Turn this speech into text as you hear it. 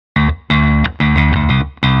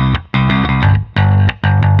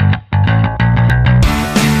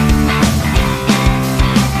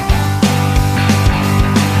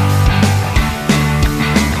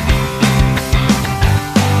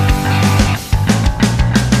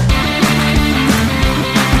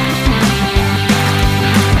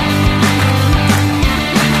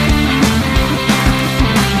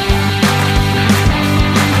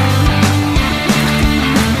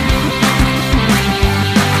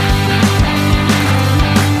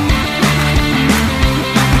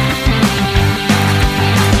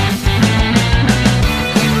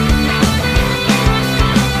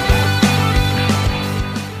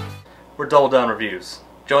Double Down Reviews.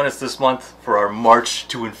 Join us this month for our March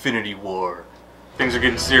to Infinity War. Things are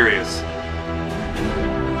getting serious.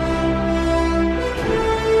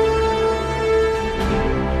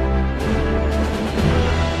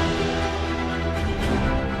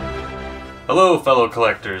 Hello fellow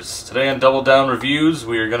collectors. Today on Double Down Reviews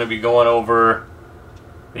we are going to be going over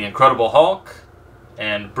the Incredible Hulk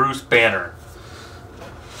and Bruce Banner.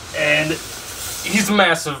 And he's a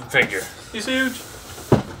massive figure. He's huge.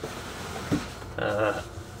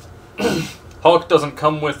 Hulk doesn't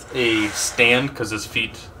come with a stand because his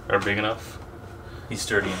feet are big enough. He's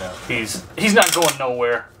sturdy enough. He's not going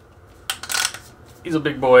nowhere. He's a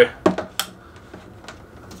big boy.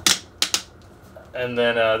 And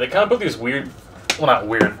then they kind of put these weird, well not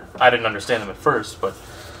weird, I didn't understand them at first, but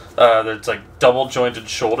there's like double jointed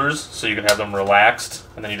shoulders so you can have them relaxed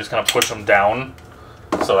and then you just kind of push them down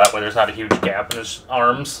so that way there's not a huge gap in his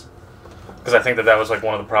arms. Because I think that was like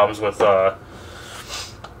one of the problems with the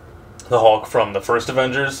Hulk from the first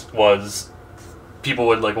Avengers was people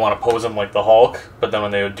would like want to pose him like the Hulk, but then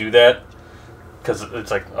when they would do that, because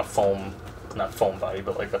it's like a foam, not foam body,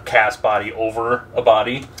 but like a cast body over a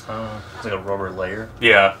body. It's like a rubber layer.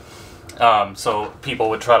 Yeah. So people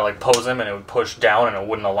would try to like pose him and it would push down and it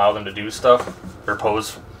wouldn't allow them to do stuff or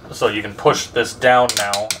pose. So you can push this down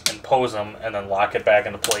now and pose him and then lock it back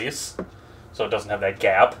into place so it doesn't have that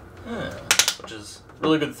gap. Which is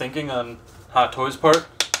really good thinking on Hot Toys' part.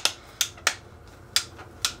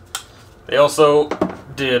 They also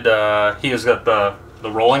did, he has got the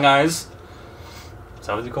rolling eyes. Is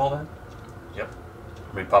that what you call that? Yep.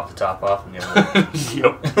 We pop the top off and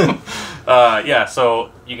Yep. Yeah,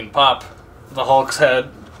 so you can pop the Hulk's head,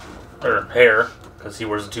 or hair, because he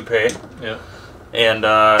wears a toupee. Yep. And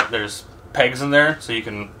there's pegs in there, so you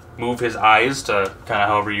can move his eyes to kind of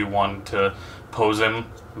however you want to pose him,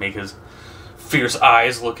 make his fierce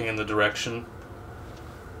eyes looking in the direction.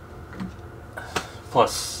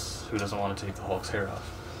 Plus, who doesn't want to take the Hulk's hair off?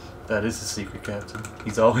 That is the secret, Captain.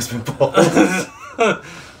 He's always been bald.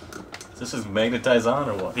 This is magnetized on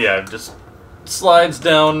or what? Yeah, just slides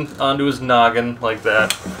down onto his noggin like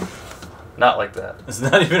that. Not like that. It's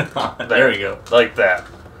not even on. There we go. Like that.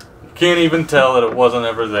 You can't even tell that it wasn't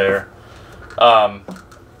ever there.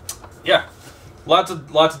 Yeah. Lots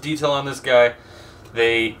of detail on this guy.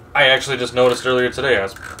 I actually just noticed earlier today, I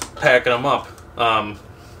was packing them up.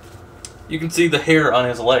 You can see the hair on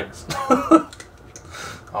his legs. Oh,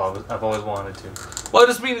 I've always wanted to. Well, I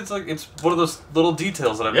just mean it's one of those little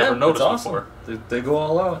details that I've never noticed awesome. before. They go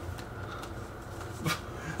all out.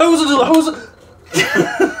 How was it?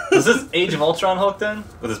 Is this Age of Ultron Hulk then?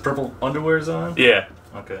 With his purple underwears on? Yeah.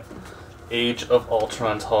 Okay. Age of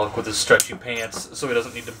Ultron's Hulk with his stretchy pants, so he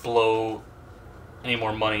doesn't need to blow any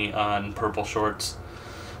more money on purple shorts.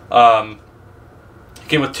 He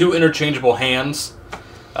came with 2 interchangeable hands.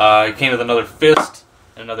 He came with another fist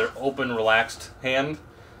and another open, relaxed hand.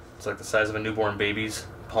 It's like the size of a newborn baby's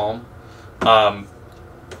palm.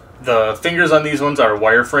 The fingers on these ones are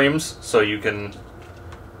wireframes, so you can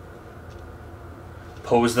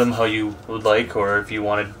pose them how you would like, or if you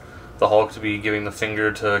wanted the Hulk to be giving the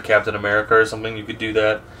finger to Captain America or something, you could do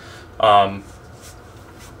that.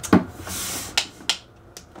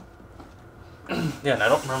 Yeah, and I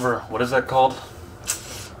don't remember, what is that called?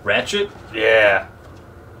 Ratchet? Yeah.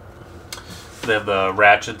 They have the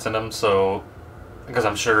ratchets in them, so because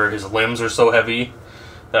I'm sure his limbs are so heavy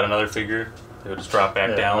that another figure, they would just drop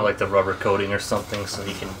back down. Or like the rubber coating or something, so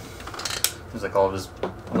he can. There's like all of his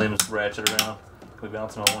limbs ratchet around. Can we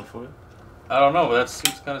bounce him on one foot? I don't know, but that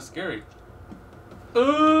seems kind of scary.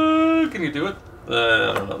 Can you do it?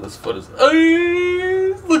 I don't know. This foot is.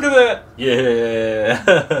 Look at that!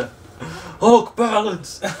 Yeah. Hulk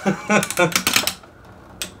balance.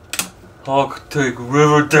 Hulk take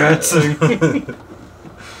river dancing.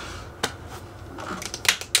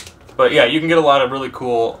 But yeah, you can get a lot of really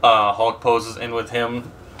cool Hulk poses in with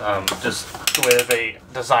him. Just the way that they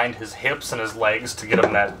designed his hips and his legs to get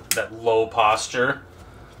him that low posture.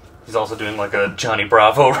 He's also doing like a Johnny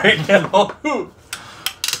Bravo right now. Oh,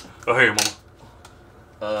 hey,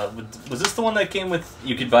 Mama. Was this the one that came with?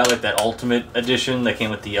 You could buy like that Ultimate Edition that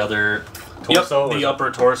came with the other torso. Yep, the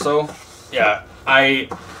upper torso. Yeah, I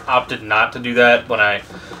opted not to do that when I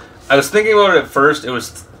was thinking about it at first. It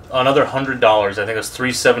was another $100. I think it was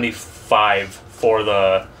 $375 for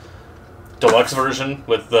the deluxe version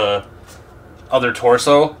with the other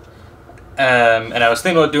torso. And I was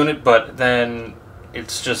thinking about doing it, but then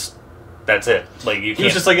it's just that's it. Like you can't. He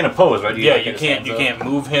was just like in a pose, right? Yeah, you can't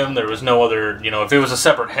move him. There was no other. You know, if it was a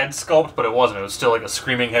separate head sculpt, but it wasn't. It was still like a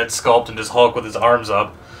screaming head sculpt and just Hulk with his arms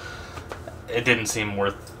up. It didn't seem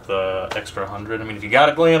worth the extra 100. I mean, if you got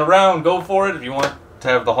it laying around, go for it. If you want to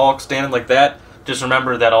have the Hulk standing like that, just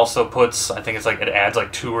remember that also puts, I think it's like, it adds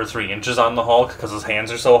like 2 or 3 inches on the Hulk because his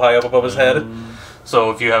hands are so high up above his head.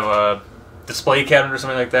 So if you have a display cabinet or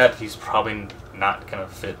something like that, he's probably not going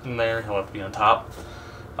to fit in there. He'll have to be on top.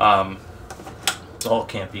 The Hulk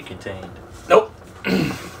can't be contained. Nope.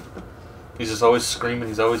 He's just always screaming.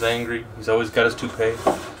 He's always angry. He's always got his toupee.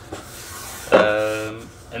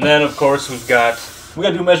 And then, of course, we got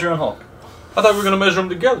to do measure on Hulk. I thought we were going to measure them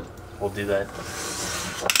together. We'll do that.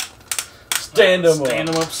 Stand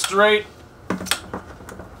him up straight.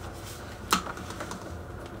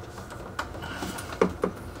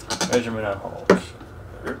 Measurement on Hulk.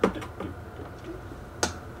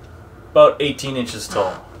 About 18 inches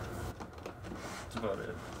tall. That's about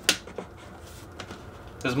it.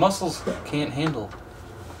 His muscles can't handle.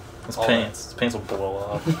 His pants. His pants will blow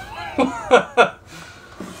off.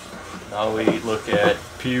 Now we look at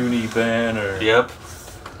Puny Banner. Yep.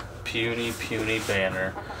 Puny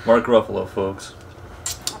Banner. Mark Ruffalo, folks.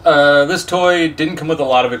 This toy didn't come with a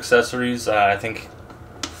lot of accessories. I think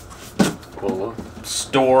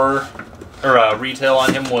store or retail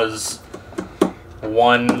on him was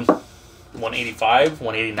 185,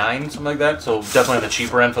 189, something like that. So definitely the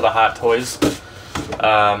cheaper end for the Hot Toys.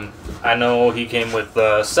 I know he came with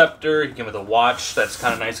the scepter. He came with a watch. That's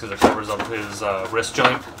kind of nice because it covers up his wrist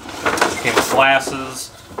joint. He came with glasses.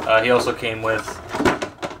 He also came with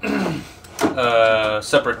a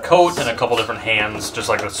separate coat and a couple different hands, just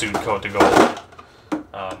like the suit coat to go with it.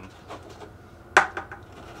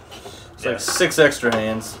 It's like 6 extra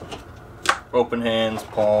hands. Open hands,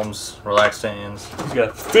 palms, relaxed hands. He's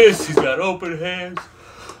got fists. He's got open hands.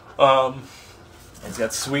 He's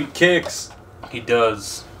got sweet kicks. He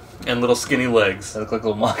does. And little skinny legs. They look like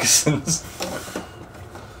little moccasins.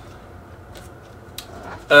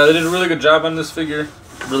 They did a really good job on this figure.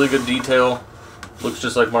 Really good detail. Looks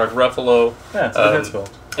just like Mark Ruffalo. Yeah, it's a good head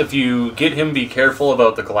If you get him, be careful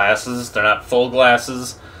about the glasses. They're not full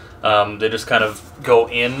glasses. They just kind of go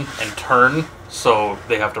in and turn, so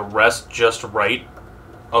they have to rest just right.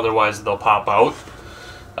 Otherwise, they'll pop out.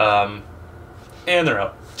 And they're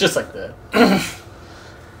out. Just like that.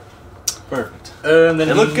 Perfect. And then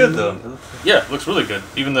they look good, though. Yeah, it looks really good.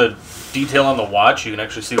 Even the detail on the watch, you can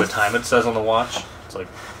actually see what time it says on the watch. It's like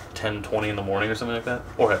 10:20 in the morning or something like that,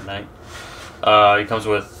 or at night. He comes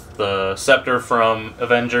with the scepter from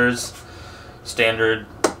Avengers, standard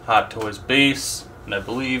Hot Toys base, and I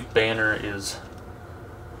believe Banner is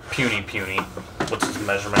puny. What's his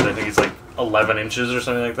measurement? I think he's like 11 inches or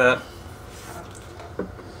something like that.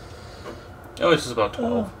 Oh, it's just about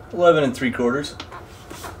 12. 11 3/4.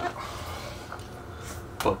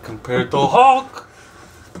 But compared to Hulk,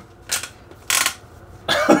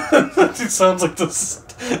 it sounds like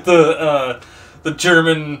the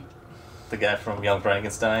German, the guy from Young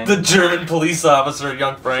Frankenstein. the German police officer,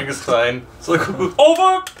 Young Frankenstein. It's like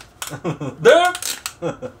over there.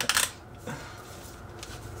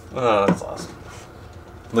 Oh, that's awesome.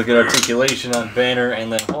 Look at articulation on Banner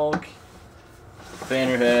and then Hulk.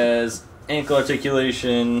 Banner has ankle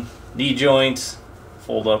articulation, knee joint,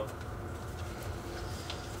 fold up.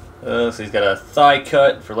 So he's got a thigh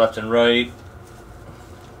cut for left and right.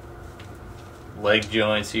 Leg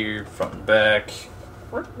joints here, front and back.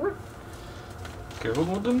 Careful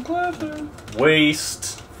with them glasses.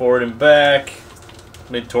 Waist, forward and back.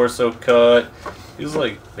 Mid-torso cut. He's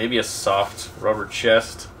like maybe a soft rubber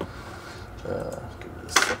chest. Give me the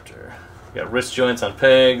scepter. Got wrist joints on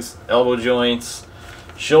pegs, elbow joints,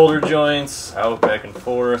 shoulder joints, out back and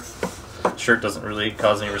forth. Shirt doesn't really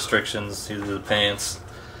cause any restrictions, either to the pants.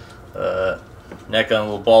 Neck on a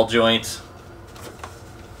little ball joint.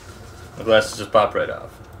 The glasses just pop right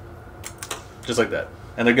off. Just like that.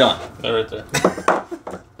 And they're gone. They're right there.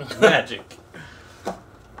 Magic.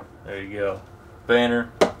 There you go. Banner.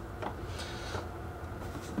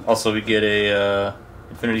 Also, we get a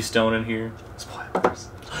Infinity Stone in here. Spoilers.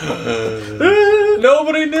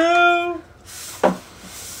 Nobody knew.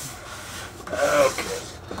 Okay.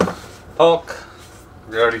 Hulk.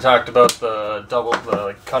 We already talked about the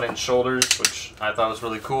like cut-in shoulders, which I thought was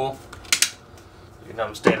really cool. You can have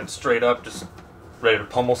him standing straight up, just ready to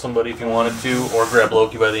pummel somebody if you wanted to, or grab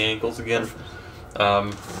Loki by the ankles again.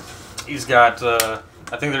 He's got,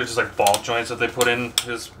 I think they're just like ball joints that they put in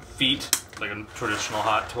his feet, like a traditional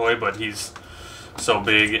Hot Toy, but he's so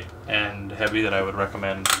big and heavy that I would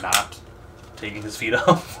recommend not taking his feet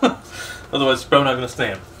off. Otherwise, he's probably not going to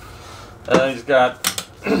stand. He's got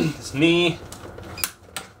his knee.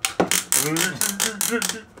 He's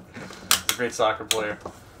a great soccer player.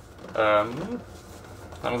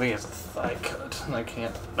 I don't think he has a thigh cut. I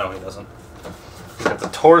can't. No, he doesn't. Got the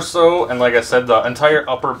torso, and like I said, the entire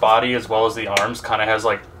upper body as well as the arms kind of has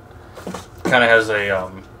a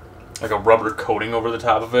like a rubber coating over the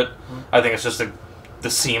top of it. I think it's just the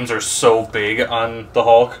seams are so big on the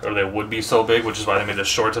Hulk, or they would be so big, which is why they made the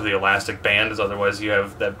shorts of the elastic band, is otherwise you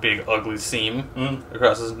have that big ugly seam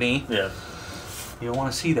across his knee. Yeah. You don't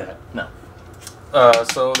want to see that. No.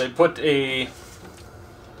 So they put a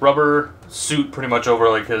rubber suit pretty much over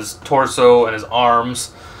like his torso and his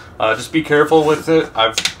arms. Just be careful with it.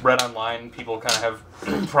 I've read online people kind of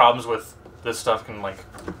have problems with this stuff can like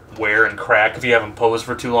wear and crack if you haven't posed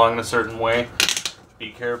for too long in a certain way.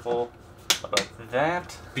 Be careful about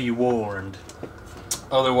that. Be warned.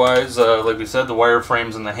 Otherwise, like we said, the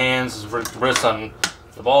wireframes in the hands, his wrists on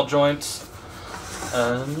the ball joints.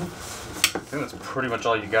 I think that's pretty much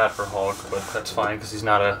all you got for Hulk, but that's fine because he's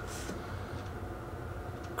not a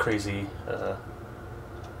crazy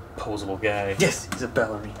posable guy. Yes, he's a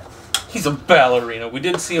ballerina. He's a ballerina. We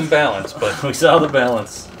did see him balance, but we saw the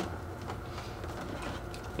balance.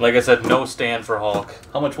 Like I said, no stand for Hulk.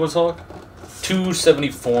 How much was Hulk?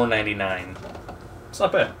 $274.99. It's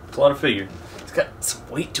not bad. It's a lot of figure. He's got some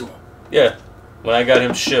weight to him. Yeah. When I got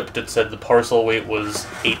him shipped, it said the parcel weight was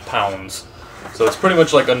 8 pounds. So it's pretty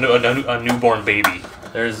much like a newborn baby.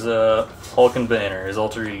 There's Hulk and Banner, his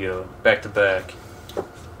alter ego, back to back.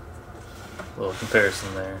 Little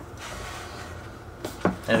comparison there.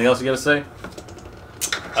 Anything else you gotta say?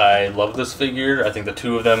 I love this figure. I think the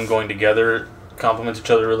two of them going together complement each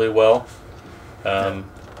other really well.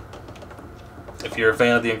 If you're a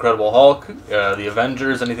fan of the Incredible Hulk, the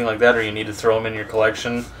Avengers, anything like that, or you need to throw them in your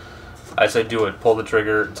collection, I say do it. Pull the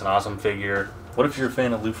trigger. It's an awesome figure. What if you're a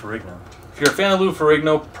fan of Lou Ferrigno? If you're a fan of Lou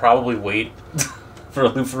Ferrigno, probably wait for a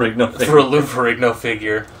Lou Ferrigno figure. For a Lou Ferrigno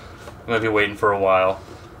figure. I might be waiting for a while.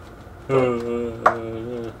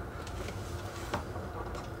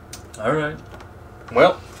 Alright.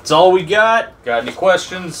 Well, that's all we got. Got any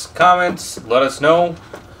questions, comments, let us know.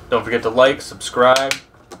 Don't forget to like, subscribe.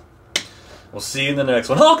 We'll see you in the next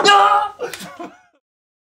one. Hulk, no!